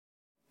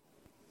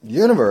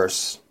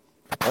Universe.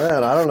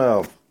 Man, I don't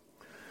know.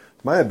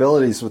 My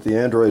abilities with the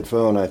Android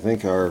phone, I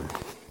think, are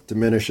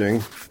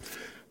diminishing.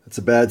 That's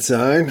a bad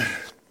sign.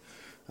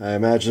 I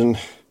imagine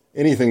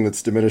anything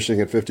that's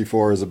diminishing at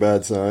 54 is a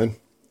bad sign.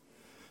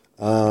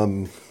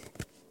 Although,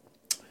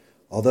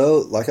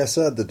 like I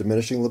said, the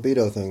diminishing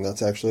libido thing,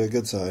 that's actually a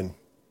good sign.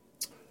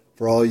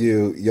 For all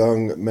you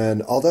young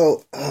men,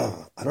 although,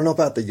 I don't know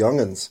about the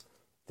youngins,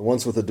 the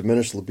ones with a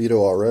diminished libido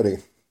already.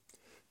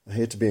 I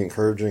hate to be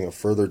encouraging a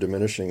further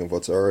diminishing of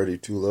what's already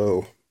too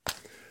low.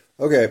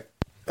 Okay,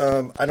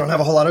 I don't have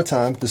a whole lot of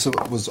time. This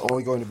was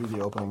only going to be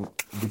the opening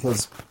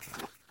because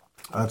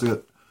I have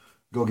to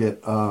go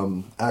get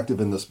active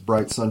in this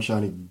bright,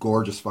 sunshiny,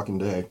 gorgeous fucking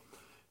day.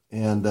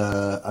 And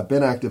I've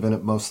been active in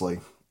it mostly.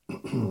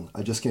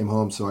 I just came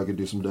home so I could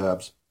do some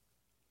dabs.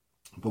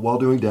 But while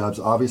doing dabs,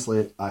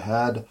 obviously I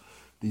had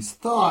these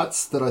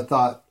thoughts that I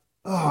thought,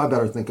 I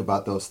better think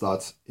about those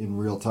thoughts in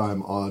real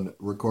time on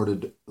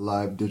recorded,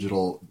 live,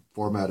 digital,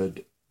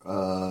 formatted,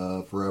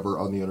 forever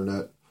on the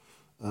internet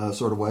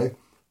sort of way.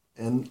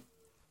 And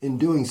in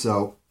doing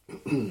so,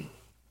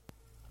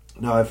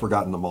 now I've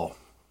forgotten them all.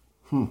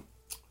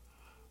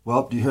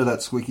 Well, do you hear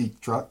that squeaky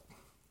truck?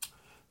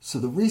 So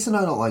the reason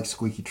I don't like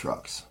squeaky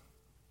trucks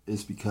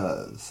is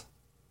because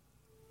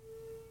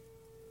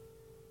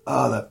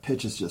that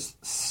pitch is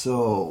just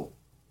so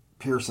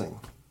piercing.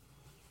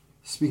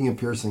 Speaking of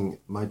piercing,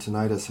 my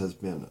tinnitus has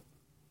been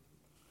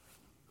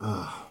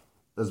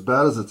as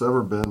bad as it's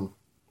ever been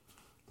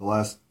the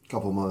last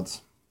couple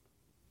months.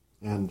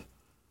 And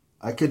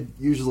I could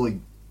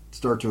usually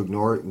start to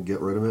ignore it and get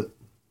rid of it.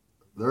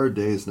 There are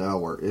days now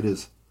where it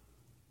is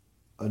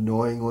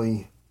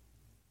annoyingly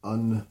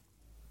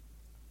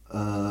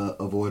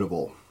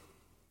unavoidable.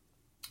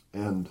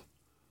 And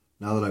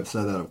now that I've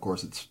said that, of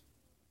course, it's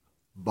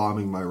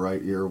bombing my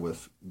right ear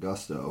with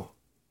gusto.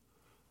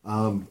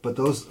 But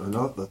those are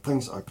not the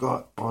things I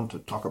got on to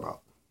talk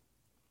about.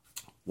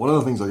 One of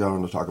the things I got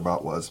on to talk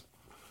about was,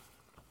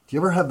 do you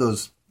ever have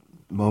those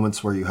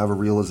moments where you have a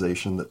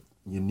realization that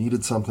you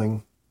needed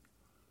something,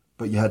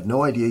 but you had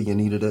no idea you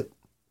needed it,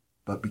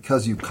 but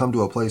because you've come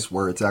to a place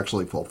where it's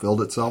actually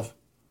fulfilled itself,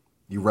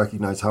 you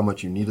recognize how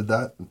much you needed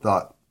that and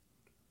thought,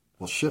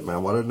 well, shit,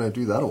 man, why didn't I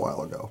do that a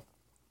while ago?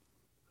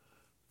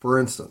 For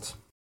instance,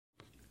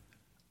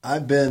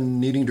 I've been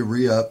needing to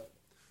re-up.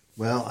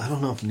 Well, I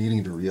don't know if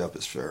needing to re-up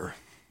is fair.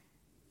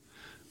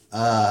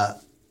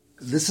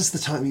 This is the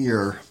time of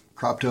year,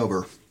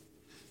 Croptober,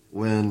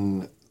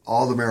 when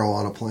all the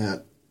marijuana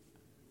plant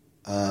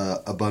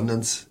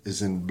abundance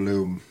is in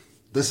bloom.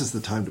 This is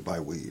the time to buy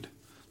weed.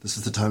 This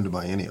is the time to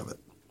buy any of it.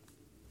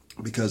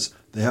 Because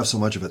they have so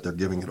much of it, they're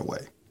giving it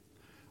away.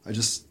 I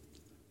just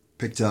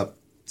picked up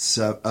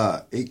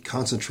 8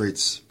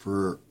 concentrates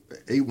for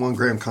 8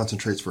 1-gram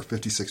concentrates for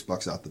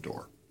 $56 out the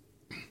door.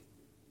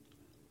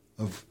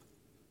 Of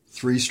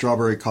 3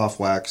 strawberry cough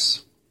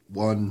wax,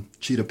 1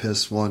 cheetah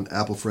piss, 1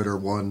 apple fritter,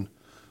 1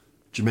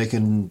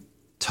 Jamaican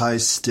Thai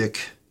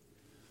stick,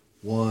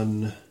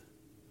 1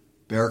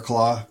 bear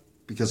claw,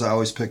 because I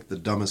always pick the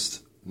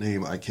dumbest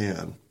name I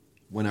can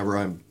whenever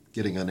I'm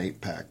getting an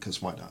 8-pack,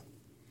 because why not?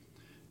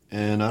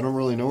 And I don't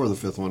really know where the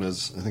 5th one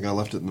is. I think I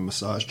left it in the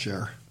massage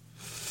chair.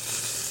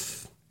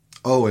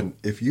 Oh, and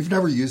if you've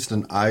never used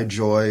an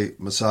iJoy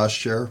massage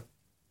chair,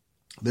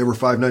 they were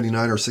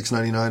 $5.99 or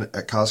 $6.99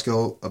 at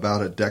Costco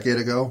about a decade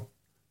ago.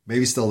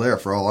 Maybe still there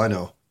for all I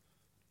know.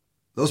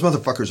 Those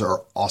motherfuckers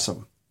are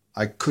awesome.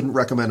 I couldn't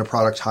recommend a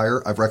product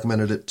higher. I've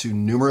recommended it to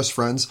numerous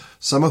friends,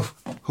 some of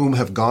whom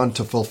have gone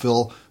to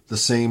fulfill the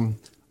same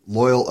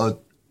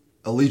loyal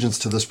allegiance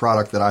to this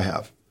product that I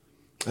have.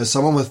 As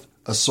someone with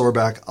a sore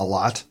back a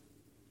lot,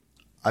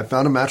 I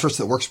found a mattress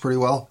that works pretty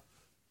well,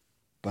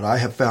 but I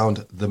have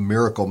found the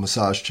miracle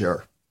massage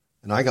chair.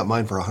 And I got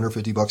mine for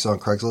 $150 on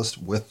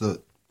Craigslist with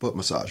the foot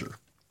massager.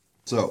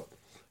 So,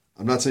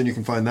 I'm not saying you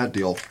can find that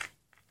deal,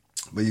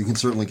 but you can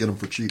certainly get them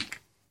for cheap.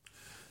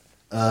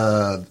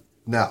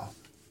 Now,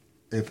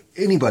 if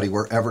anybody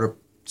were ever to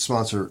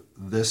sponsor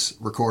this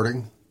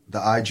recording, the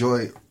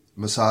iJoy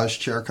Massage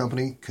Chair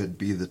Company could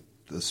be the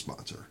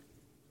sponsor.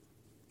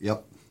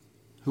 Yep.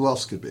 Who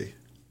else could be?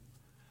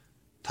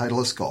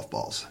 Titleist golf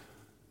balls.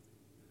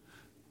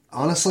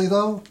 Honestly,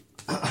 though,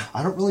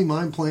 I don't really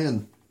mind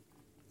playing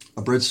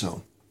a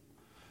Bridgestone.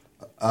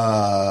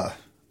 Or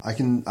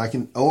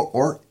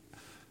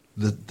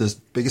the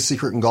biggest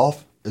secret in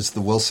golf is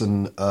the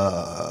Wilson,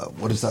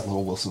 what is that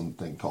little Wilson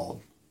thing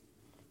called?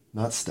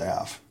 Not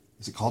staff.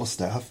 Is it called a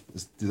staff?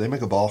 Do they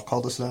make a ball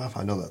called a staff?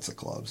 I know that's the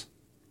clubs.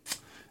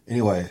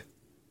 Anyway,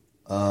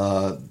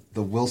 the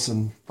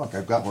Wilson,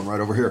 I've got one right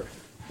over here.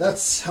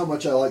 That's how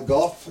much I like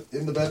golf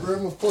in the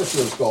bedroom. Of course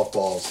there's golf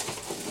balls.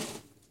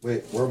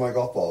 Wait, where are my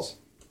golf balls?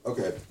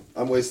 Okay,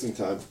 I'm wasting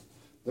time.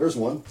 There's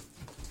one.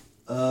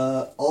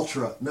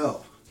 Ultra,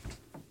 no.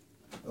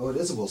 Oh, it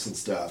is a Wilson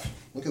staff.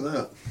 Look at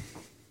that.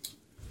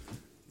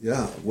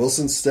 Yeah,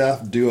 Wilson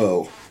staff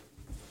duo.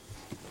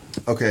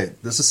 Okay,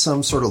 this is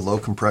some sort of low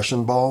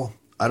compression ball.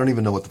 I don't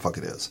even know what the fuck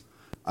it is.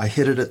 I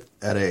hit it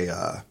at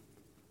a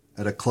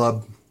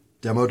club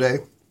demo day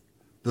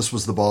This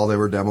was the ball they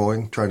were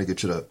demoing, trying to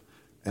get you to,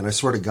 and I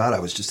swear to God, I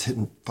was just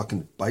hitting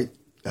fucking bite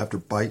after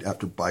bite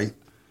after bite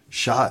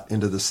shot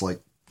into this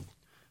like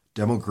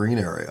demo green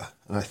area.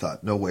 And I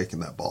thought, no way can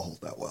that ball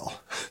hold that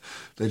well.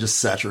 They just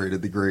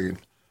saturated the green.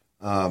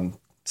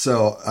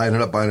 So I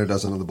ended up buying a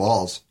dozen of the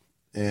balls,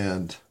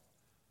 and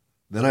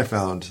then I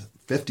found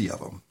 50 of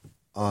them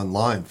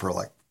online for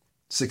like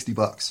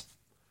 $60.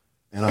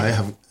 And I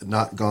have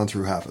not gone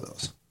through half of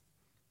those.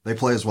 They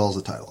play as well as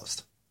a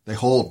Titleist. They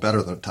hold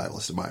better than a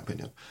Titleist, in my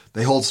opinion.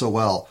 They hold so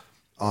well,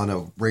 on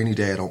a rainy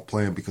day I don't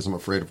play them because I'm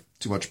afraid of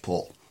too much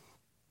pull.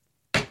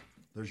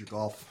 There's your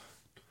golf.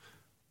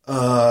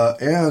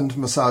 And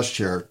massage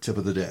chair tip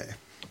of the day.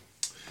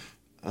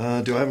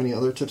 Do I have any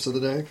other tips of the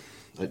day?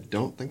 I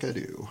don't think I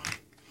do.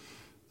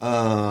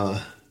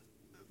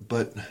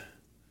 But,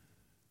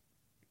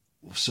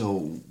 so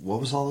what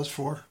was all this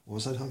for? What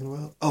was I talking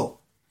about? Oh,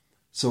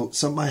 so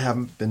something I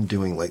haven't been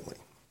doing lately,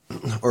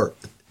 or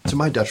to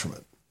my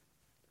detriment.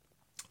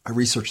 I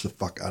research the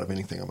fuck out of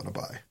anything I'm going to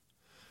buy.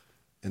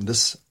 And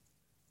this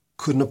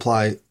couldn't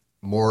apply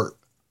more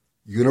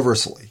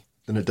universally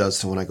than it does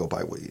to when I go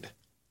buy weed.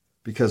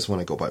 Because when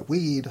I go buy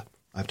weed,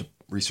 I have to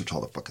research all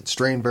the fucking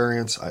strain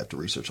variants. I have to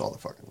research all the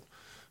fucking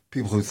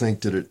people who think,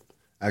 did it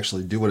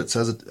actually do what it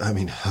says it? I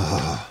mean,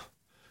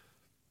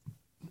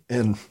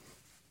 and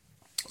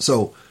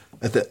so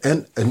at the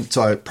end, and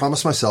so I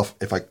promised myself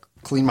if I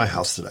clean my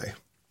house today,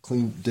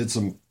 did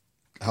some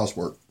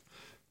housework,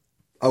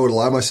 I would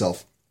allow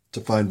myself to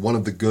find one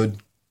of the good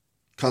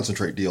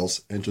concentrate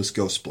deals and just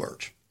go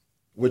splurge,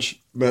 which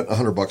meant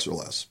 $100 or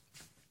less.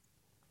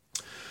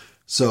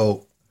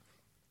 So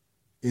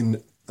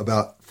in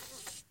about,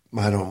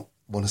 I don't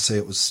want to say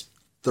it was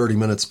 30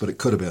 minutes, but it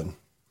could have been,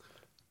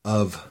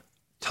 of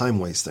time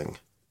wasting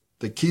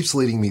that keeps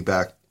leading me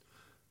back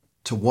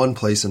to one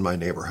place in my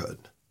neighborhood.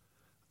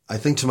 I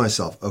think to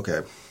myself,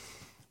 okay,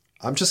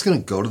 I'm just going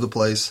to go to the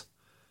place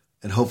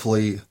and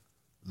hopefully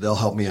they'll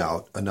help me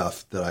out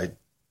enough that I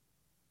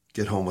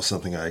get home with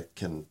something I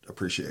can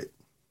appreciate.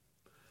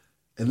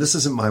 And this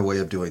isn't my way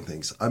of doing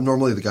things. I'm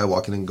normally the guy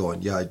walking in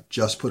going, yeah, I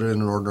just put it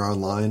in an order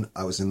online.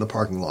 I was in the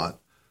parking lot.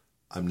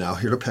 I'm now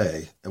here to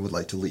pay and would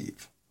like to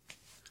leave.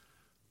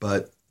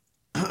 But,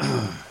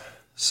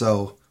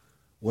 so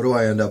what do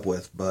I end up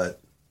with?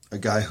 But a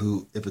guy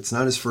who, if it's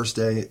not his first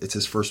day, it's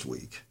his first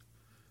week.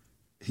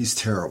 He's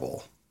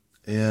terrible.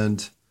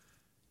 And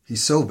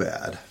he's so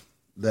bad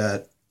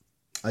that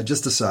I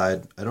just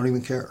decide I don't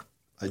even care.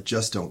 I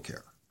just don't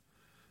care.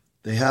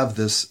 They have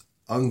this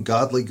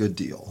ungodly good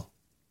deal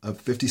of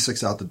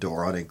 56 out the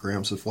door on 8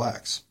 grams of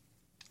wax.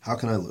 How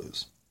can I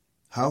lose?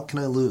 How can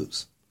I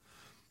lose?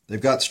 They've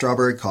got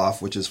strawberry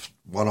cough, which is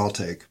one I'll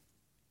take.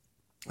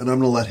 And I'm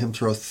going to let him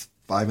throw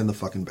 5 in the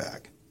fucking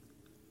bag.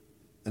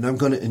 And I'm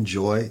going to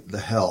enjoy the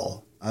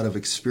hell out of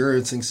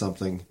experiencing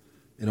something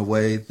in a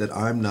way that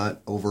I'm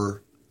not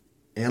over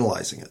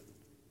analyzing it.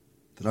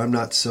 That I'm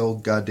not so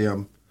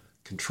goddamn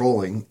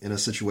controlling in a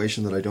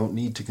situation that I don't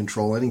need to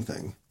control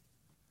anything.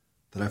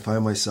 That I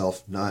find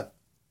myself not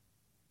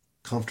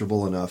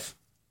comfortable enough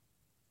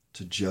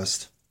to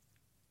just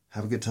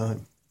have a good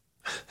time.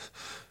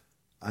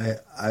 I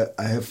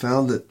have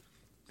found that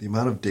the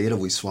amount of data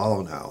we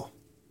swallow now,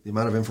 the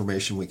amount of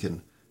information we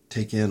can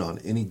take in on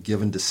any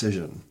given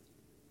decision,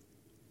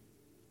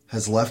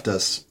 has left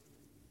us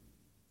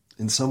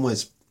in some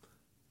ways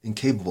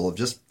incapable of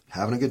just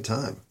having a good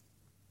time.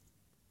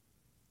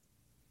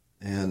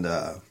 And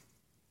I've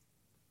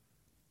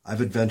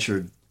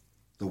adventured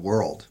the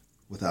world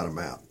without a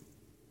map.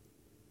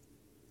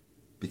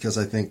 Because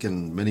I think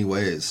in many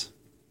ways,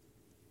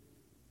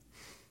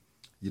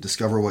 you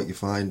discover what you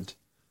find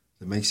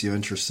that makes you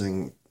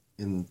interesting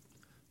in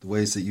the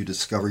ways that you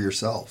discover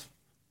yourself.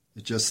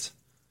 It just,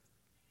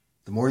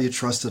 the more you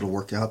trust it'll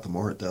work out, the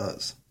more it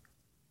does.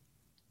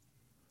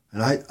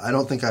 And I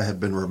don't think I had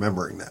been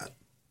remembering that.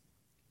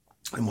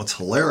 And what's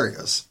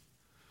hilarious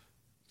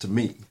to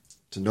me,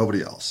 to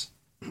nobody else,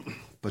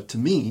 but to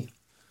me,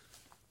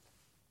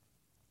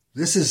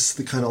 this is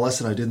the kind of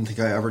lesson I didn't think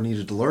I ever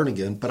needed to learn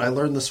again, but I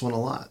learned this one a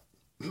lot.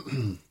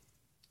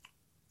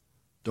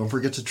 Don't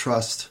forget to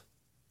trust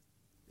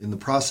in the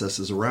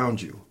processes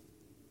around you,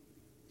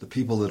 the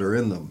people that are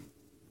in them,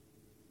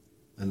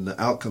 and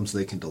the outcomes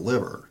they can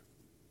deliver.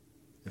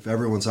 If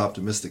everyone's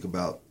optimistic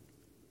about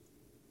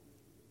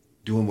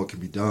doing what can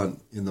be done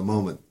in the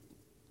moment,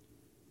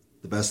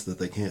 the best that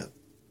they can.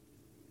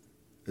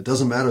 It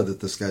doesn't matter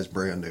that this guy's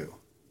brand new.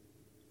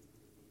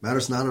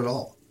 Matters not at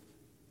all.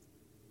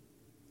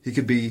 He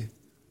could be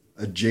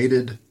a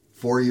jaded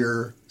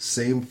 4-year,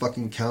 same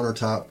fucking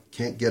countertop,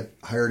 can't get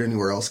hired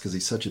anywhere else because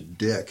he's such a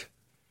dick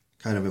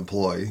kind of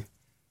employee.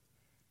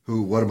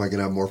 Who, what, am I going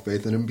to have more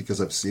faith in him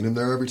because I've seen him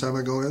there every time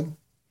I go in?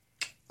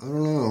 I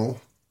don't know.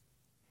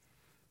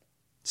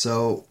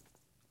 So,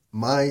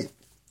 my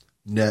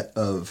net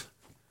of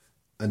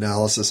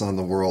analysis on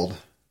the world,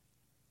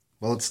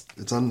 well,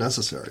 it's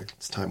unnecessary.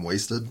 It's time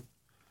wasted.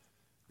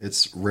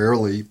 It's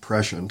rarely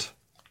prescient.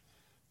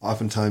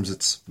 Oftentimes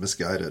it's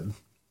misguided.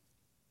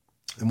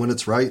 And when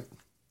it's right,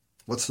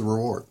 what's the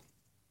reward?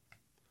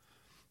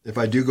 if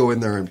I do go in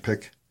there and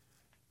pick,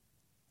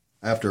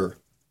 after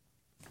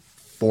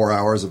 4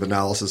 hours of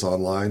analysis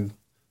online,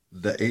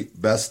 the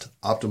 8 best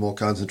optimal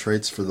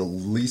concentrates for the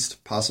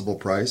least possible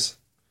price,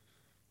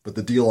 but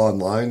the deal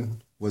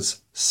online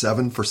was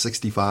 7 for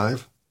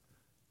 $65,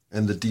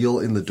 and the deal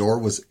in the door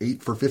was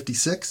 8 for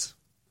 $56.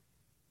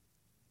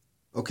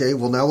 Okay,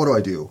 well now what do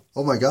I do?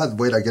 Oh my God,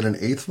 wait, I get an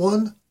 8th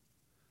one?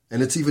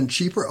 And it's even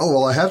cheaper? Oh,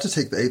 well, I have to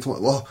take the 8th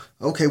one. Well,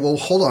 okay, well,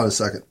 hold on a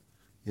second.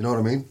 You know what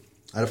I mean?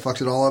 I'd have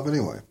fucked it all up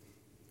anyway.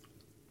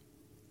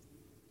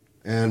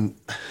 And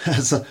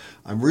as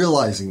I'm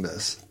realizing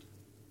this,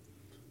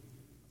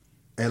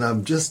 and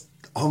I'm just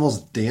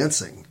almost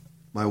dancing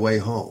my way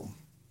home,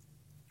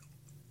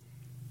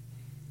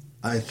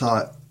 I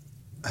thought,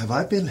 have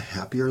I been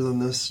happier than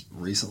this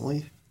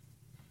recently?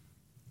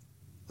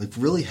 Like,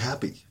 really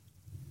happy.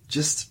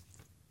 Just,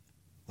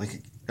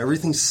 like,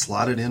 everything's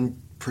slotted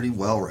in pretty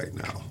well right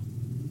now.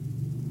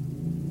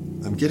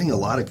 I'm getting a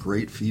lot of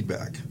great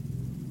feedback.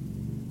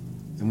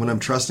 And when I'm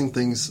trusting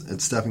things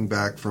and stepping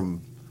back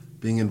from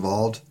being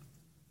involved,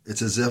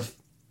 it's as if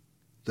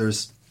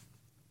there's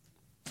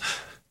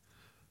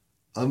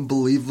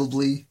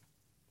unbelievably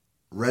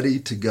ready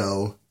to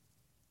go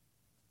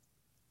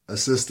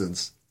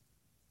assistance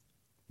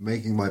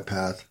making my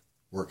path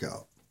work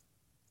out.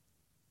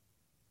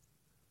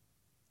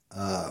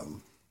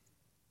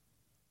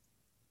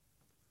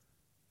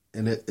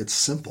 And it's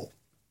simple.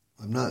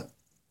 I'm not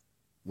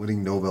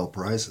winning Nobel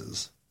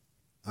Prizes.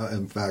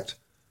 In fact,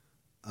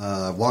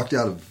 I walked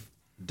out of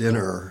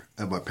dinner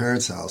at my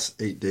parents' house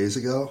 9 days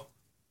ago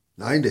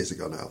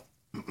now.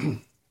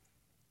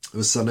 It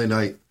was Sunday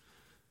night,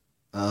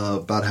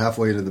 about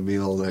halfway into the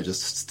meal, and I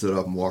just stood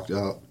up and walked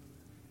out.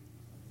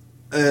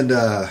 And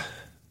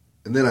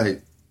then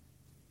I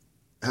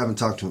haven't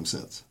talked to him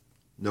since.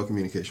 No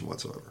communication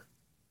whatsoever.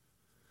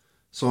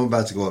 So I'm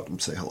about to go up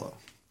and say hello.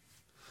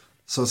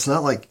 So it's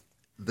not like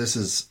this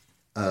is,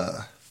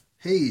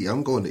 hey,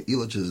 I'm going to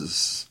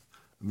Elitch's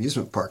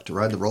amusement park to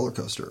ride the roller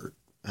coaster.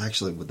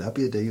 Actually, would that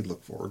be a day you'd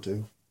look forward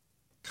to?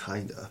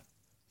 Kinda.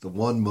 The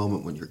one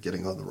moment when you're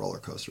getting on the roller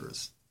coaster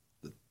is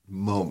the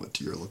moment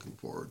you're looking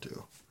forward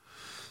to.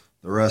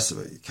 The rest of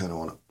it, you kind of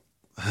want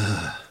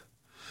to...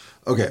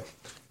 Okay.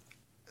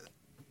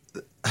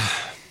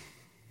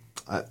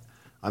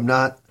 I'm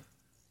not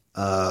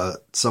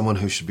someone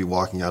who should be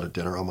walking out of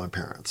dinner on my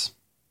parents.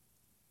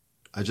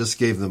 I just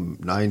gave them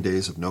 9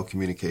 days of no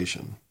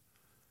communication,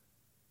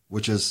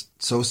 which is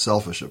so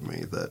selfish of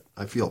me that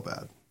I feel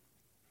bad.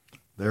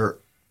 They're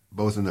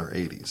both in their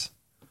 80s.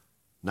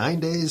 9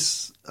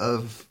 days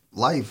of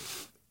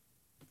life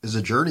is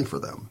a journey for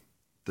them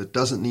that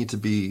doesn't need to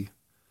be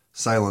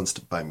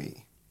silenced by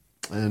me.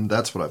 And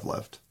that's what I've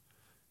left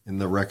in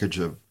the wreckage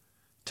of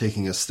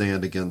taking a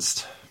stand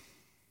against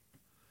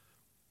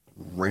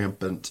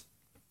rampant,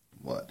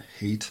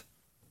 hate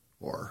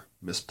or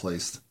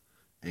misplaced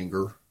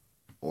anger,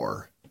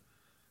 or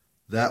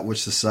that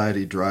which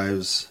society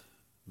drives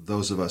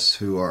those of us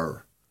who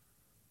are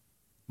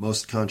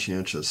most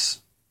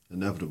conscientious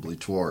inevitably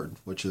toward,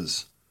 which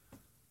is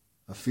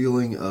a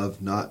feeling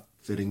of not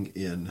fitting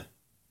in,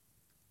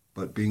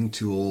 but being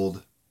too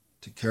old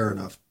to care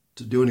enough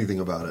to do anything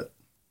about it.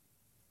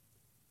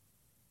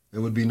 It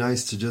would be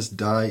nice to just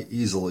die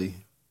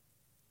easily,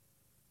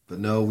 but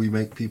no, we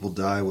make people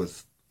die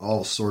with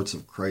all sorts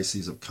of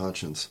crises of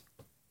conscience.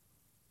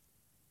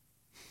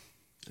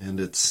 And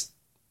it's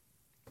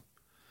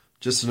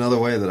just another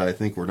way that I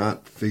think we're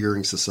not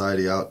figuring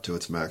society out to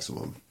its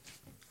maximum.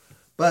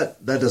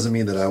 But that doesn't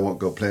mean that I won't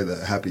go play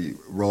the happy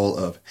role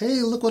of,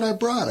 hey, look what I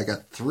brought. I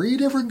got 3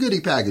 different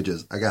goodie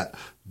packages. I got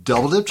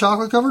double dip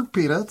chocolate covered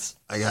peanuts.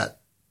 I got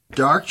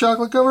dark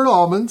chocolate covered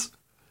almonds.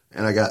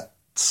 And I got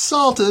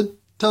salted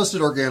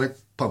toasted organic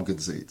pumpkin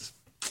seeds.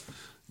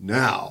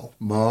 Now,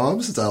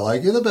 Mom, since I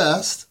like you the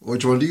best,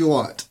 which one do you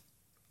want?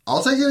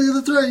 I'll take any of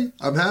the 3.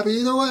 I'm happy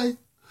either way.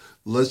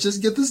 Let's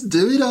just get this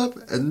divvied up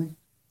and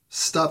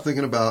stop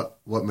thinking about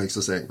what makes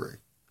us angry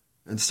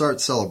and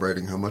start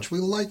celebrating how much we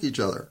like each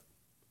other.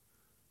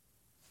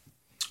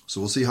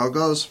 So we'll see how it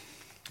goes.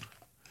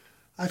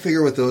 I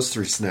figure with those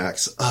 3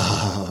 snacks,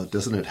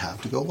 doesn't it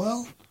have to go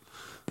well?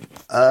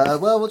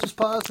 Well, we'll just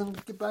pause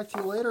and get back to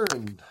you later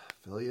and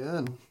fill you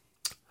in.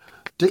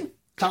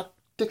 Tick-tock,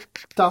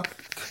 tick-tock.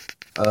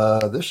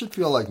 This should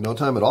feel like no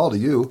time at all to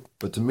you,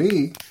 but to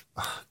me,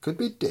 could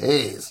be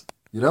days.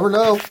 You never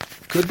know.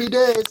 Could be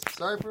days.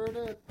 Sorry for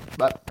it.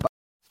 Bye.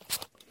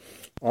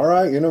 All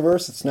right,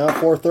 universe. It's now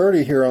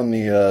 4:30 here on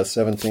the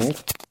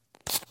 17th.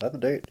 Is that the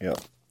date? Yeah.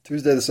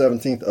 Tuesday the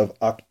 17th of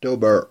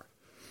October.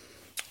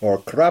 Or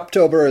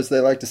Croptober, as they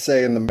like to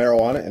say in the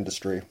marijuana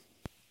industry.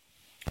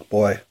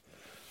 Boy,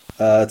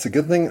 it's a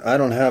good thing I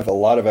don't have a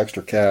lot of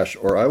extra cash,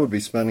 or I would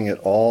be spending it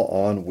all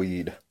on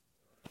weed.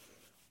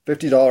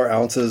 $50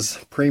 ounces,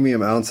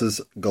 premium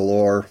ounces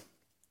galore.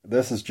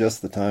 This is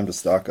just the time to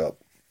stock up.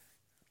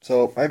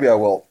 So maybe I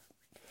will.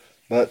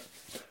 But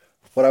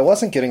what I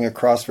wasn't getting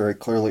across very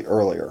clearly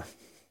earlier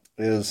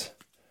is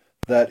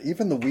that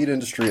even the weed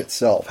industry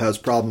itself has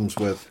problems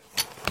with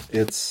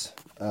its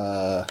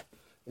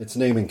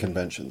naming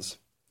conventions.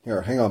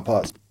 Here, hang on,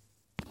 pause.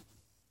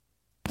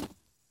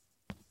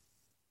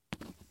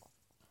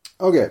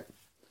 Okay,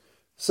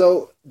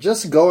 so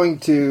just going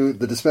to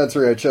the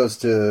dispensary I chose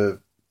to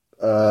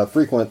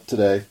frequent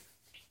today,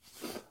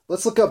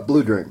 let's look up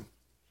Blue Dream.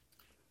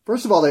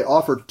 First of all, they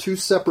offer two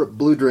separate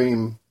Blue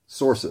Dream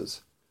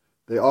sources.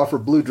 They offer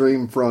Blue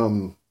Dream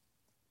from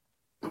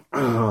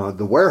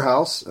the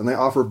warehouse, and they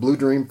offer Blue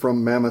Dream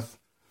from Mammoth,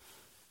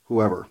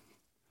 whoever.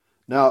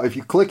 Now, if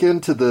you click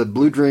into the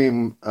Blue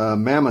Dream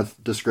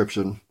Mammoth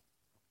description,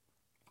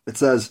 it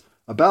says,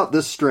 about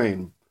this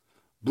strain,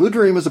 Blue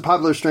Dream is a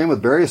popular strain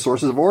with various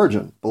sources of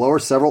origin. Below are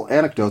several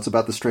anecdotes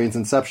about the strain's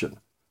inception.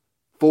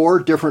 4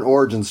 different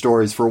origin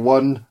stories for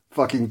one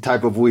fucking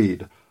type of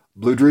weed.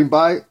 Blue Dream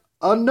by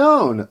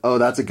Unknown. Oh,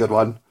 that's a good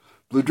one.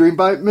 Blue Dream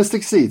by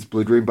Mystic Seeds.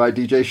 Blue Dream by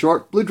DJ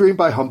Short. Blue Dream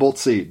by Humboldt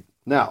Seed.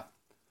 Now,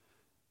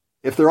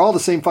 if they're all the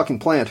same fucking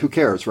plant, who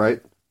cares,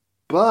 right?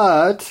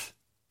 But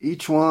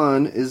each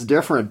one is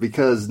different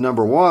because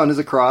number 1 is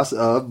a cross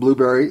of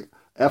Blueberry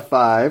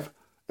F5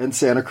 and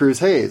Santa Cruz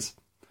Haze.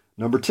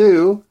 Number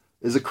 2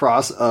 is a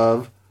cross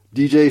of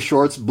DJ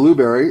Short's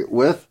Blueberry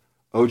with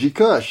OG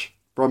Kush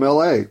from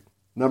LA.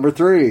 Number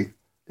 3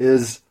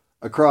 is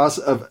a cross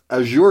of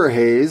Azure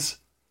Haze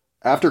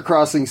after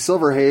crossing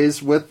Silver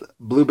Haze with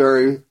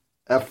Blueberry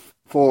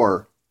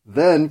F4.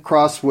 Then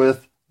cross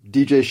with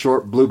DJ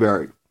Short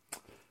Blueberry.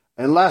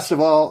 And last of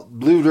all,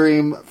 Blue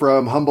Dream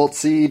from Humboldt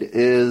Seed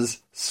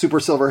is Super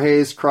Silver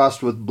Haze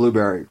crossed with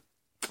Blueberry.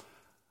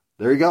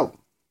 There you go.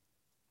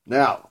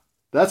 Now,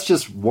 that's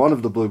just one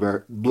of the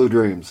Blue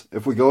Dreams.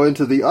 If we go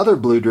into the other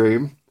Blue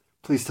Dream,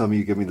 please tell me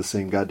you give me the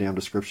same goddamn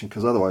description,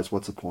 because otherwise,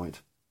 what's the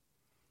point?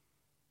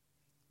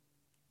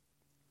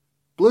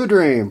 Blue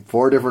Dream,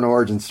 4 different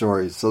origin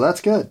stories, so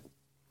that's good.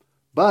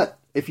 But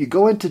if you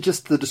go into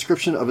just the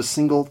description of a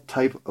single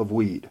type of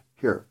weed,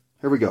 here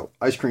we go,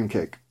 ice cream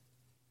cake.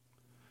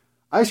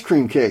 Ice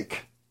cream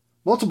cake.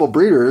 Multiple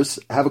breeders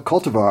have a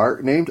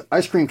cultivar named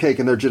Ice Cream Cake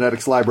in their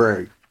genetics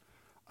library.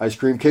 Ice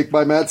Cream Cake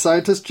by Mad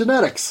Scientist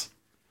Genetics.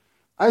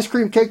 Ice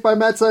Cream Cake by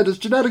Mad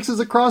Scientist Genetics is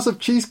a cross of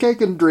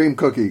cheesecake and dream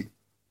cookie.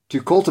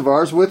 2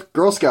 cultivars with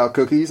Girl Scout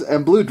cookies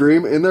and Blue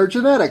Dream in their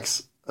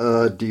genetics.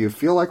 Do you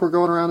feel like we're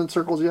going around in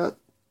circles yet?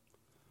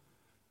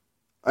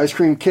 Ice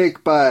Cream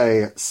Cake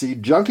by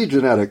Seed Junkie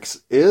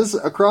Genetics is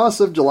a cross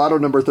of Gelato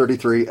number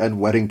 33 and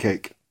Wedding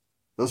Cake.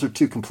 Those are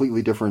 2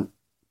 completely different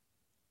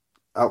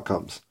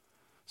outcomes.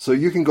 So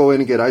you can go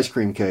in and get Ice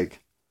Cream Cake,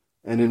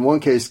 and in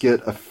one case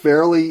get a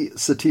fairly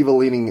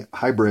sativa-leaning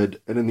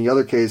hybrid, and in the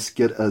other case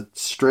get a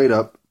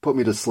straight-up,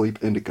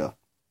 put-me-to-sleep indica.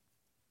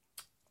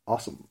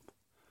 Awesome.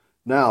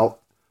 Now,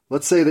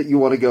 let's say that you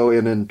want to go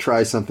in and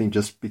try something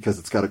just because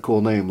it's got a cool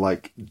name,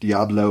 like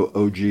Diablo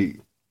OG.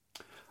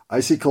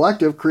 IC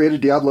Collective created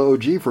Diablo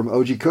OG from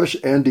OG Kush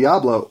and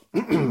Diablo.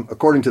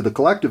 According to the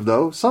collective,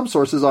 though, some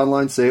sources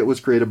online say it was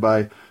created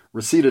by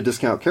Reseda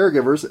Discount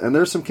Caregivers, and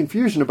there's some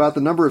confusion about the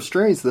number of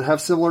strains that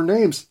have similar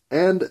names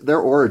and their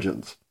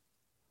origins.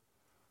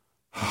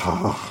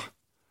 I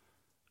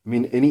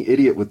mean, any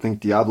idiot would think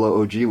Diablo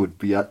OG would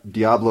be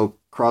Diablo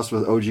crossed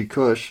with OG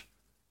Kush,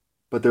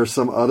 but there's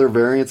some other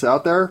variants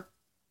out there?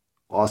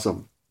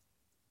 Awesome.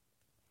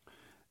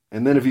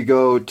 And then if you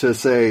go to,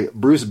 say,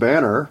 Bruce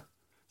Banner,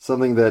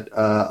 something that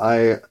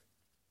I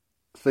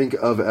think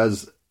of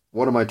as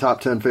one of my top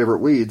 10 favorite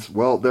weeds,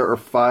 well, there are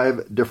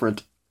 5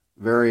 different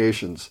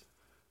variations.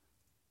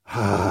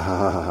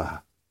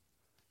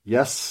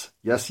 Yes.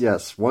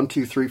 1,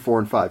 2, 3, 4,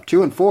 and 5.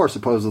 2 and 4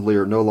 supposedly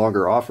are no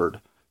longer offered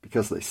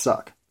because they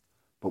suck.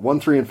 But 1,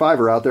 3, and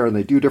 5 are out there and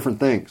they do different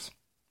things.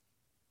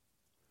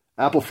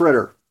 Apple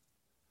Fritter.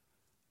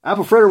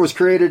 Apple Fritter was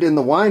created in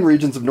the wine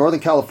regions of Northern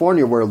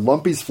California where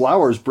Lumpy's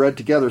flowers bred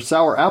together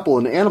sour apple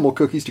and animal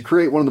cookies to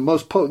create one of the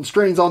most potent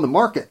strains on the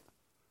market.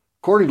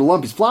 According to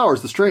Lumpy's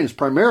flowers, the strain is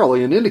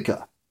primarily an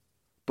indica.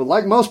 But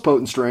like most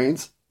potent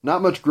strains,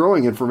 not much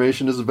growing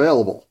information is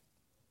available.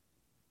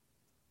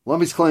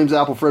 Lumpy's claims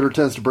Apple Fritter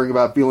tends to bring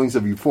about feelings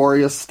of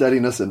euphoria,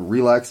 steadiness, and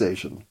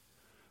relaxation.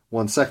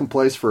 Won second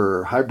place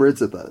for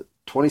hybrids at the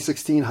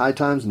 2016 High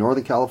Times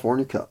Northern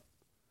California Cup.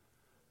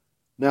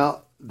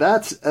 Now,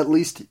 that's at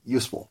least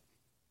useful.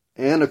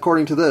 And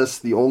according to this,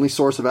 the only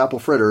source of Apple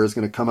Fritter is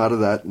going to come out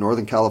of that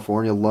Northern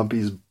California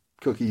Lumpy's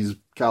Cookies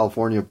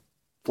California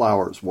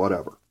flowers,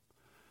 whatever.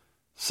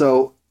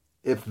 So,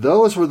 if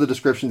those were the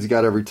descriptions you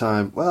got every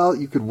time, well,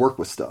 you could work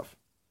with stuff.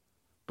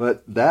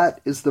 But that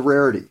is the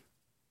rarity.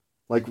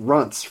 Like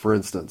runts, for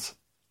instance.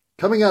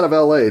 Coming out of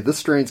LA, this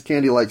strain's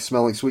candy-like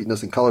smelling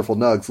sweetness and colorful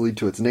nugs lead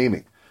to its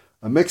naming.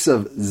 A mix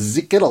of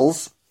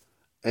Skittles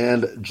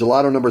and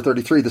Gelato number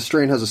 33, the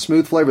strain has a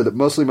smooth flavor that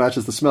mostly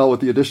matches the smell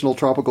with the additional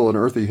tropical and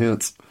earthy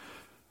hints.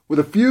 With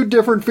a few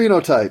different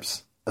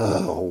phenotypes.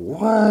 Oh,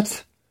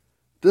 what?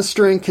 This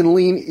strain can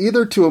lean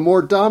either to a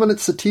more dominant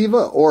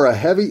sativa or a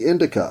heavy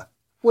indica.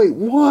 Wait,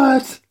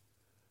 what?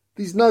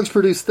 These nugs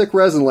produce thick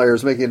resin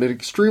layers, making it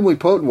extremely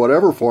potent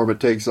whatever form it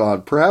takes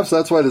on. Perhaps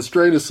that's why the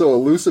strain is so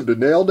elusive to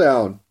nail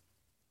down.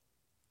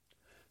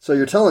 So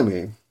you're telling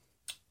me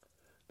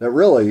that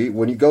really,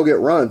 when you go get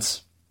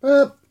runts,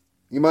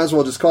 You might as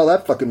well just call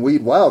that fucking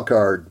weed wild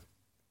card.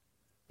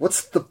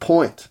 What's the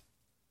point?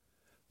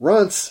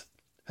 Runts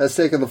has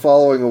taken the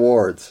following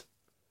awards.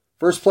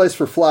 First place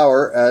for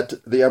flower at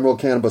the Emerald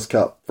Cannabis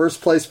Cup. First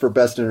place for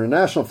Best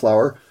International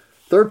Flower.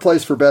 Third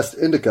place for Best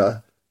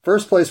Indica.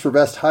 First place for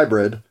Best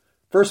Hybrid.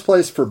 First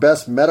place for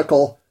Best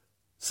Medical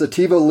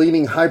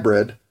Sativa-Leaning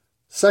Hybrid.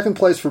 Second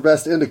place for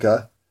Best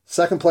Indica.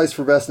 Second place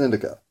for Best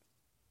Indica.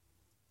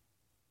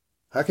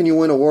 How can you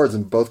win awards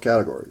in both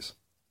categories?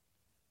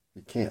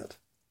 You can't.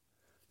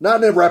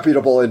 Not in a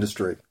reputable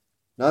industry.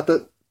 Not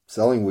that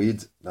selling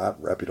weed's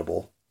not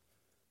reputable.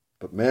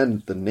 But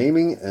man, the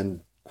naming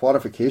and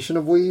quantification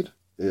of weed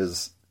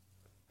is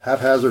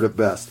haphazard at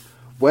best.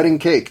 Wedding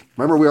cake.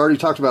 Remember we already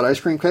talked about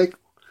ice cream cake?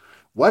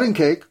 Wedding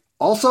cake,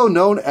 also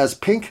known as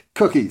pink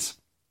cookies.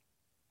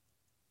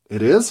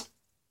 It is?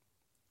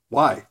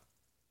 Why?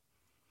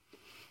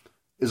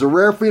 Is a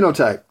rare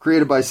phenotype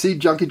created by Seed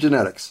Junkie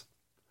Genetics,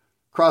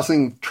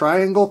 crossing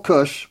Triangle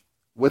Kush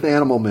with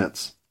animal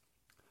mints.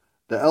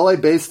 The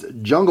LA-based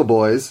Jungle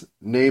Boys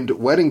named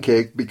Wedding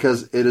Cake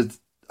because it is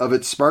of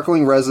its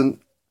sparkling resin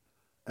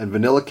and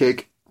vanilla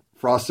cake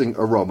frosting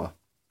aroma.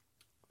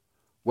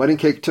 Wedding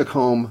Cake took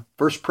home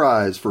first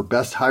prize for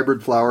Best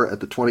Hybrid Flower at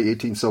the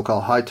 2018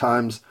 SoCal High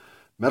Times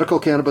Medical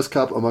Cannabis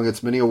Cup among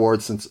its many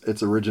awards since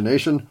its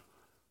origination.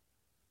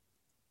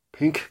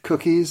 Pink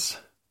cookies,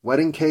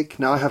 wedding cake,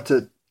 now I have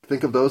to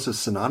think of those as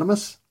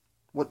synonymous?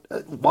 What?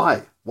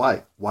 Why?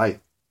 Why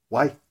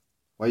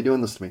are you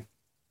doing this to me?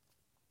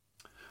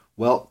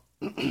 Well,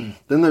 then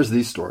there's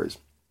these stories.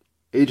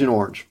 Agent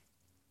Orange.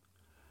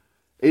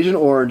 Agent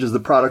Orange is the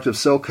product of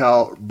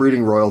SoCal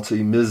breeding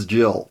royalty Ms.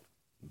 Jill,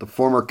 the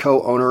former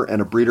co-owner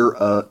and a breeder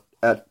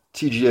at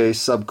TGA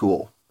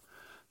Subcool.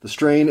 The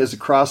strain is a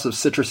cross of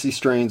citrusy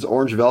strains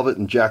Orange Velvet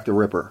and Jack the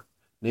Ripper,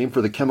 named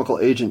for the chemical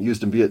agent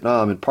used in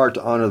Vietnam, in part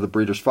to honor the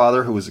breeder's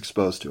father who was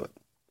exposed to it.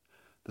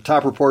 The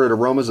top reported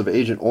aromas of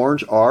Agent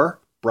Orange are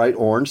bright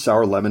orange,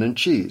 sour lemon, and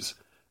cheese,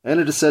 and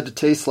it is said to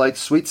taste like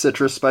sweet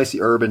citrus, spicy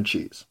herb, and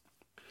cheese.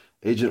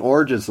 Agent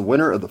Orange is the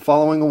winner of the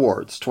following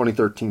awards: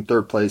 2013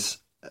 third place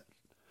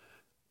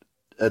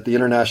at the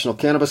International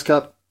Cannabis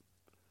Cup,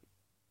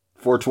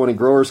 420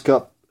 Growers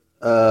Cup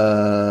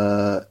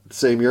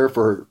same year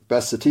for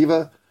Best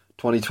Sativa,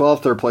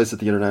 2012 third place at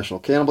the International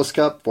Cannabis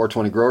Cup,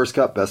 420 Growers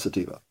Cup, Best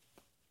Sativa.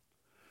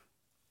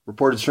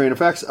 Reported strain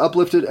effects: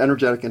 uplifted,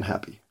 energetic, and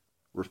happy.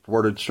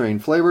 Reported strain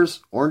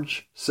flavors: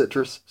 orange,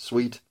 citrus,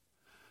 sweet,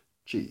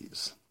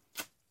 cheese.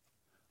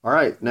 All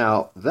right,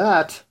 now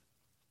that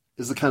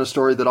is the kind of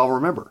story that I'll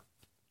remember.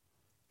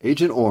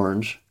 Agent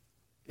Orange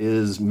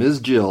is Ms.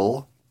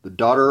 Jill, the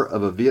daughter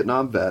of a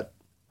Vietnam vet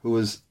who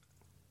was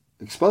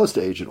exposed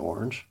to Agent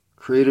Orange,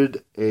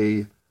 created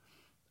a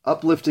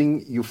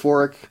uplifting,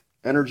 euphoric,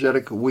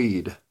 energetic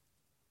weed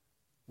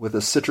with a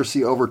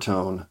citrusy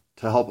overtone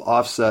to help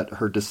offset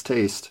her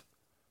distaste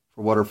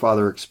for what her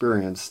father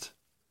experienced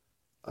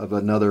of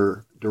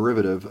another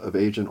derivative of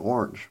Agent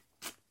Orange.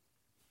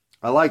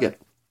 I like it.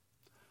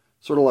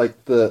 Sort of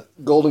like the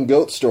Golden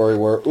Goat story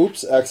where,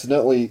 oops,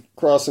 accidentally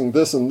crossing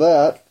this and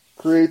that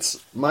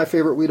creates my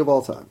favorite weed of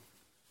all time.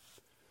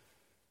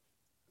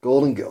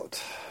 Golden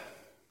Goat.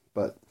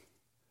 But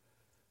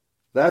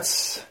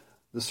that's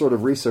the sort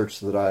of research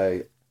that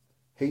I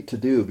hate to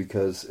do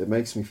because it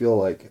makes me feel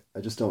like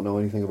I just don't know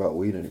anything about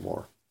weed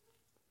anymore.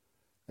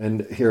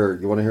 And here,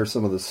 you want to hear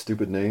some of the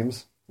stupid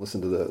names?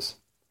 Listen to this.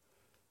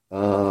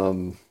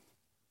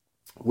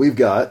 We've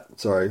got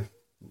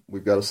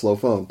a slow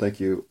phone. Thank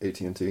you,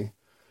 AT&T.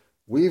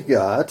 We've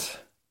got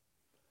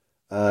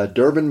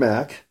Durban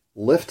Mac,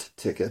 Lift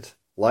Ticket,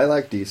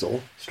 Lilac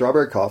Diesel,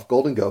 Strawberry Cough,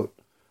 Golden Goat,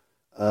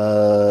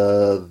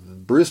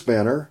 Bruce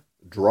Banner,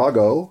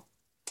 Drago,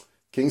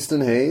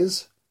 Kingston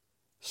Hayes,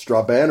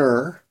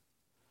 Strawbanner,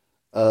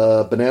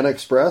 Banana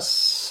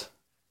Express,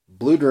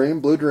 Blue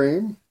Dream,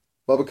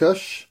 Bubba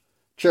Kush,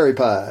 Cherry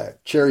Pie,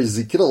 Cherry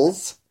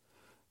Skittles,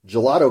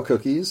 Gelato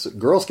Cookies,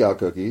 Girl Scout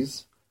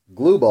Cookies,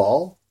 Glue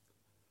Ball,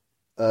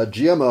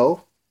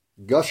 GMO,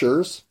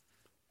 Gushers,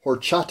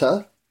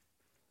 Horchata.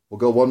 We'll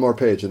go one more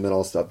page and then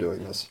I'll stop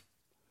doing this.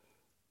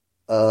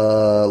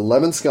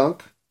 Lemon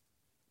Skunk,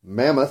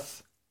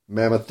 Mammoth,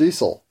 Mammoth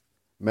Diesel,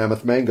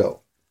 Mammoth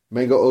Mango,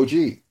 Mango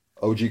OG,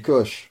 OG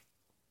Kush,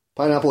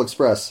 Pineapple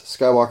Express,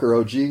 Skywalker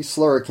OG,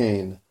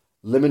 Slurricane,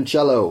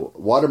 Limoncello,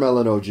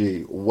 Watermelon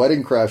OG,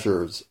 Wedding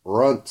Crashers,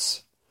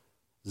 Runts,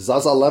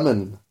 Zaza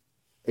Lemon,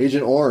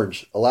 Agent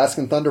Orange,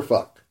 Alaskan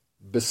Thunderfuck,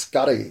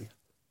 Biscotti,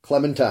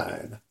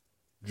 Clementine,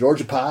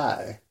 Georgia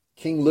Pie,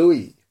 King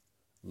Louie,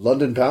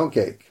 London Pound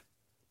Cake,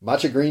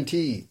 Matcha Green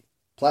Tea,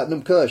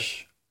 Platinum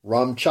Kush,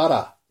 Rum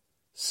Chata,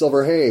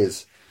 Silver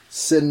Haze,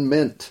 Sin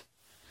Mint,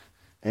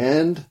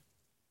 and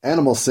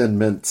Animal Sin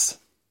Mints.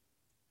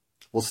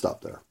 We'll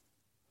stop there.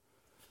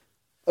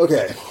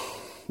 Okay,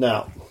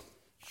 now,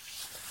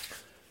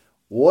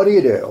 what do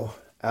you do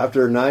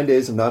after 9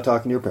 days of not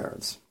talking to your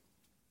parents?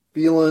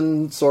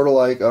 Feeling sort of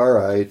like, all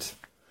right,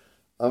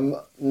 I'm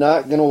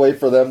not going to wait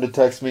for them to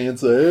text me and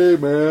say, hey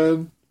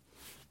man,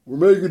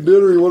 we're making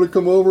dinner, you want to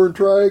come over and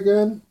try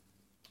again?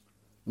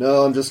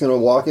 No, I'm just going to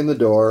walk in the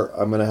door.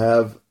 I'm going to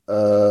have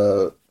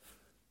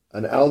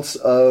an ounce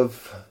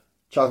of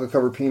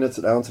chocolate-covered peanuts,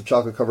 an ounce of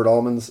chocolate-covered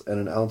almonds, and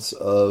an ounce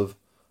of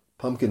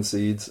pumpkin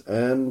seeds,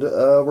 and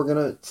we're going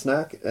to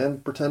snack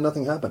and pretend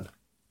nothing happened.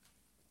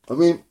 I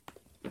mean,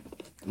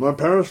 my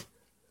parents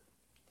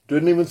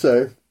didn't even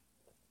say,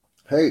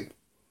 hey,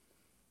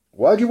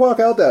 why'd you walk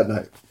out that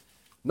night?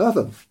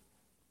 Nothing.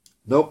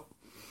 Nope.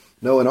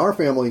 No, in our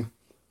family,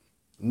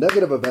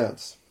 negative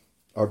events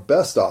are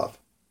best off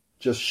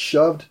just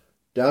shoved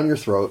down your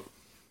throat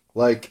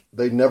like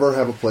they never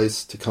have a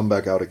place to come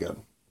back out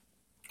again.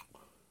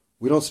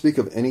 We don't speak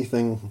of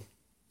anything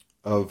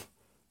of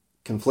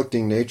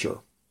conflicting nature.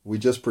 We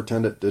just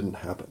pretend it didn't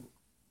happen.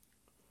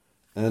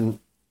 And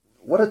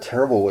what a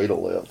terrible way to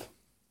live.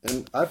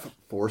 And I've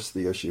forced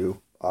the issue.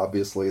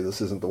 Obviously,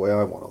 this isn't the way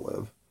I want to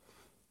live.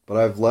 But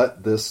I've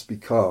let this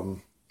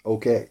become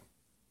okay.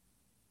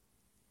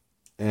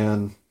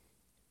 And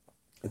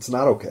it's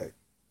not okay.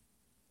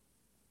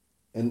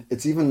 And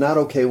it's even not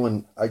okay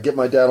when I get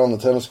my dad on the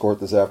tennis court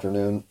this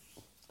afternoon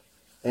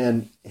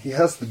and he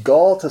has the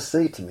gall to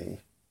say to me,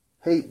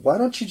 hey, why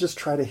don't you just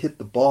try to hit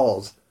the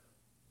balls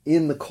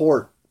in the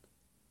court,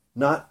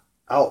 not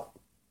out?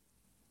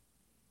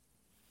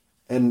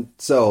 And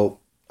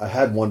so I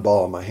had one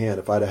ball in my hand.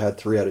 If I'd have had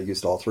three, I'd have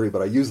used all three.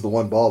 But I used the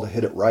one ball to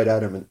hit it right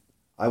at him. And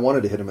I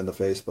wanted to hit him in the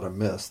face, but I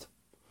missed.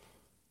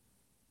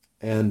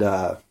 And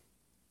I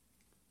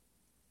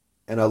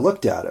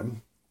looked at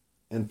him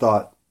and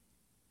thought,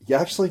 you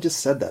actually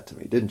just said that to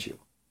me, didn't you?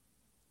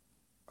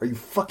 Are you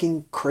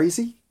fucking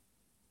crazy?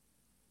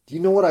 Do you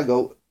know what I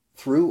go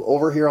through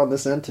over here on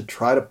this end to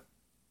try to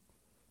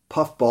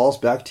puff balls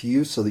back to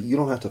you so that you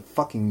don't have to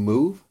fucking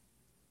move?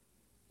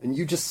 And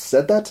you just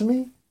said that to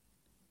me?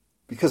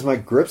 Because my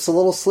grip's a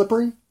little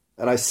slippery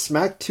and I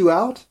smacked two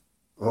out?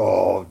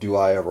 Oh, do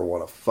I ever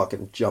want to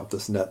fucking jump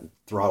this net and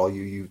throttle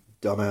you, you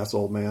dumbass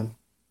old man?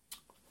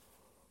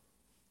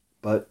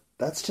 But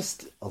that's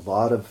just a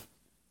lot of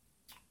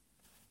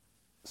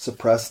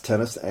suppressed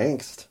tennis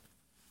angst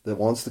that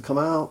wants to come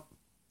out.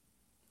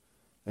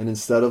 And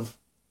instead of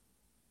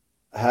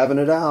having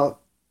it out,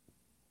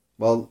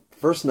 well,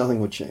 first, nothing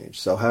would change.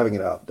 So having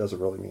it out doesn't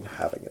really mean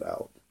having it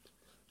out.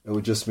 It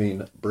would just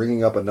mean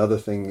bringing up another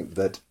thing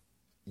that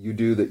you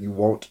do that you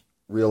won't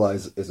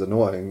realize is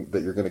annoying,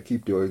 that you're going to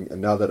keep doing.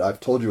 And now that I've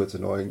told you it's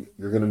annoying,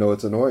 you're going to know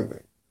it's annoying me.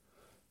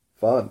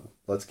 Fun.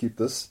 Let's keep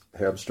this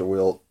hamster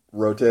wheel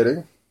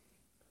rotating.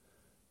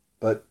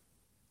 But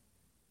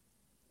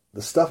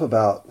the stuff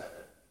about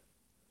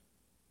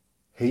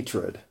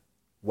hatred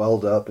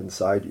welled up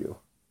inside you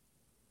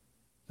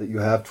that you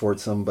have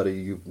towards somebody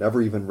you've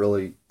never even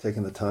really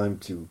taken the time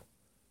to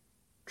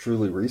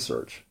truly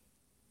research.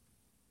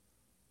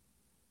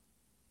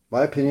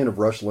 My opinion of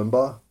Rush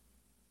Limbaugh,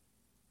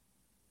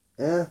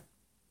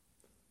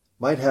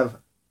 might have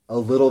a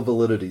little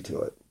validity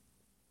to it,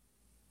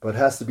 but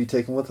has to be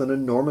taken with an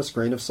enormous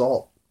grain of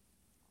salt.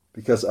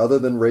 Because other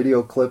than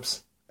radio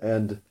clips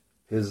and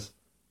his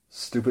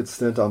stupid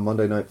stint on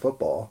Monday Night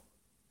Football,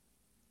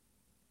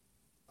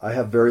 I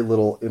have very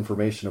little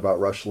information about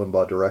Rush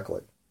Limbaugh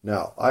directly.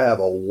 Now, I have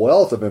a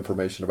wealth of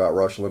information about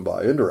Rush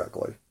Limbaugh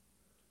indirectly.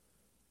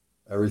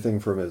 Everything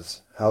from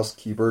his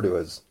housekeeper to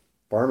his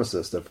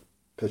pharmacist have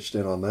pitched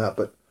in on that.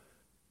 But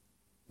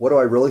what do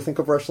I really think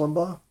of Rush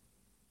Limbaugh?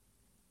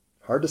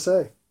 Hard to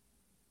say.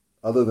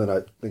 Other than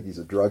I think he's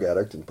a drug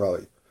addict and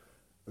probably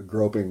a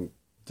groping,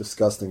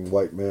 disgusting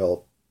white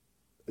male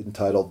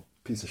entitled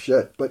piece of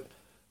shit. But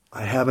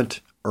I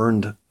haven't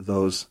earned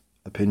those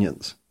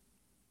opinions.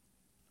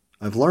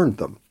 I've learned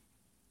them.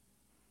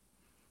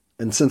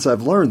 And since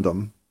I've learned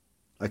them,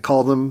 I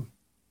call them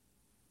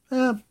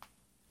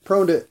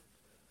prone to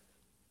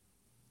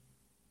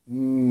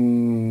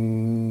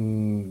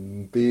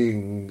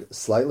being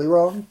slightly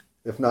wrong,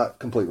 if not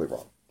completely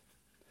wrong.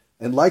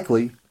 And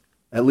likely,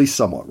 at least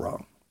somewhat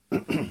wrong.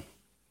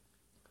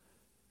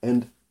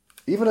 And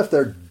even if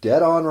they're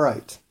dead on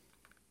right,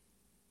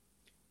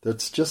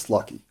 that's just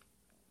lucky.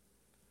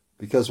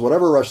 Because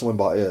whatever Rush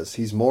Limbaugh is,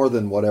 he's more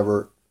than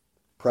whatever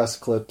press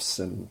clips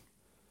and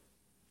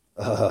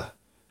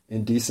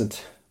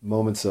indecent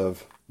moments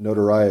of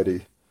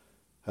notoriety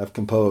have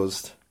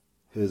composed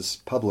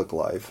his public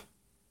life.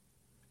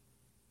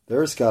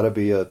 There's got to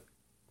be a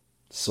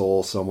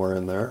soul somewhere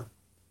in there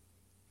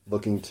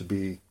looking to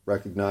be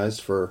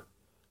recognized for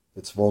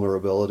its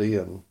vulnerability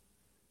and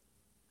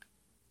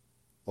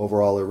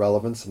overall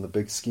irrelevance in the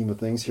big scheme of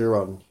things here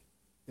on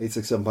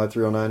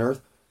 8675309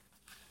 Earth.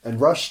 And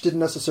Rush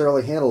didn't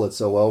necessarily handle it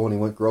so well when he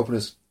went groping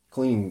his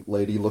cleaning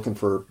lady looking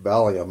for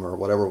Valium or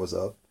whatever was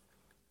up.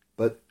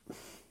 But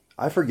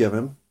I forgive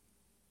him.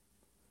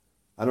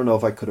 I don't know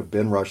if I could have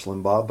been Rush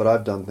Limbaugh, but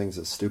I've done things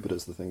as stupid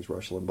as the things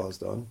Rush Limbaugh's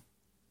done.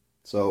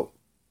 So,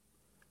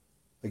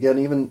 again,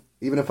 even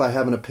if I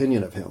have an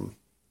opinion of him,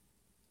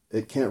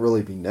 it can't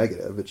really be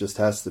negative. It just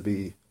has to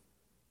be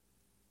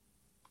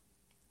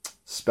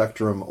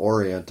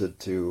spectrum-oriented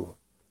to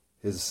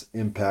his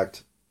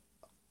impact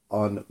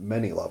on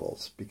many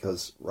levels,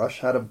 because Rush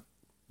had a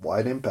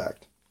wide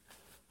impact.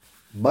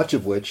 much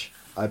of which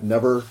I've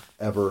never,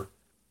 ever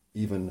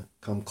even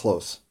come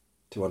close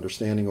to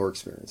understanding or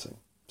experiencing.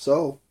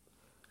 So,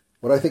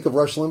 what I think of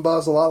Rush Limbaugh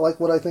is a lot like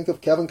what I think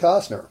of Kevin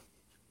Costner.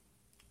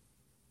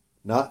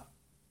 Not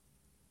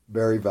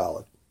very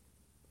valid.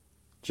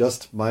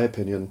 Just my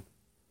opinion,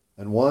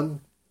 and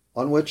one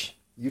on which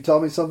you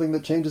tell me something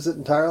that changes it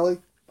entirely,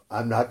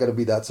 I'm not going to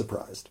be that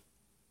surprised.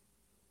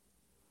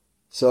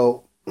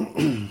 So,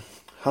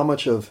 how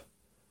much of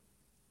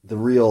the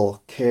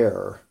real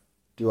care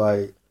do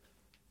I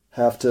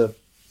have to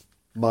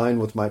mine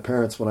with my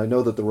parents when I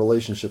know that the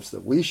relationships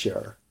that we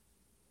share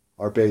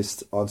are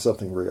based on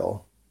something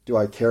real? Do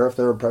I care if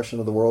their impression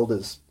of the world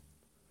is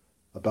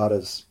about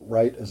as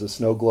right as a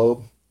snow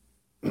globe?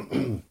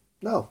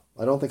 No,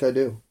 I don't think I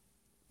do.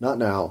 Not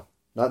now.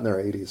 Not in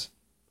their 80s.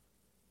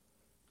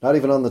 Not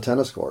even on the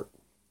tennis court.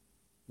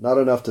 Not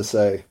enough to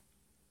say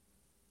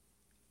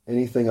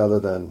anything other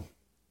than,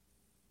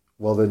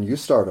 well, then you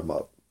start them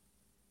up.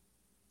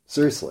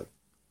 Seriously.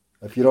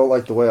 If you don't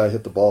like the way I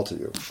hit the ball to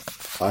you,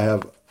 I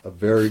have a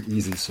very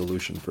easy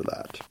solution for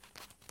that.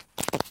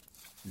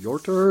 Your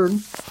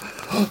turn.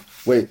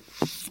 Wait,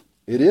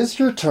 it is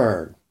your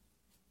turn.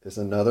 Is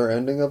another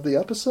ending of the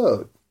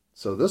episode.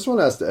 So this one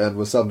has to end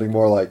with something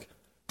more like,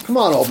 come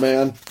on, old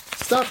man,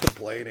 stop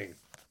complaining.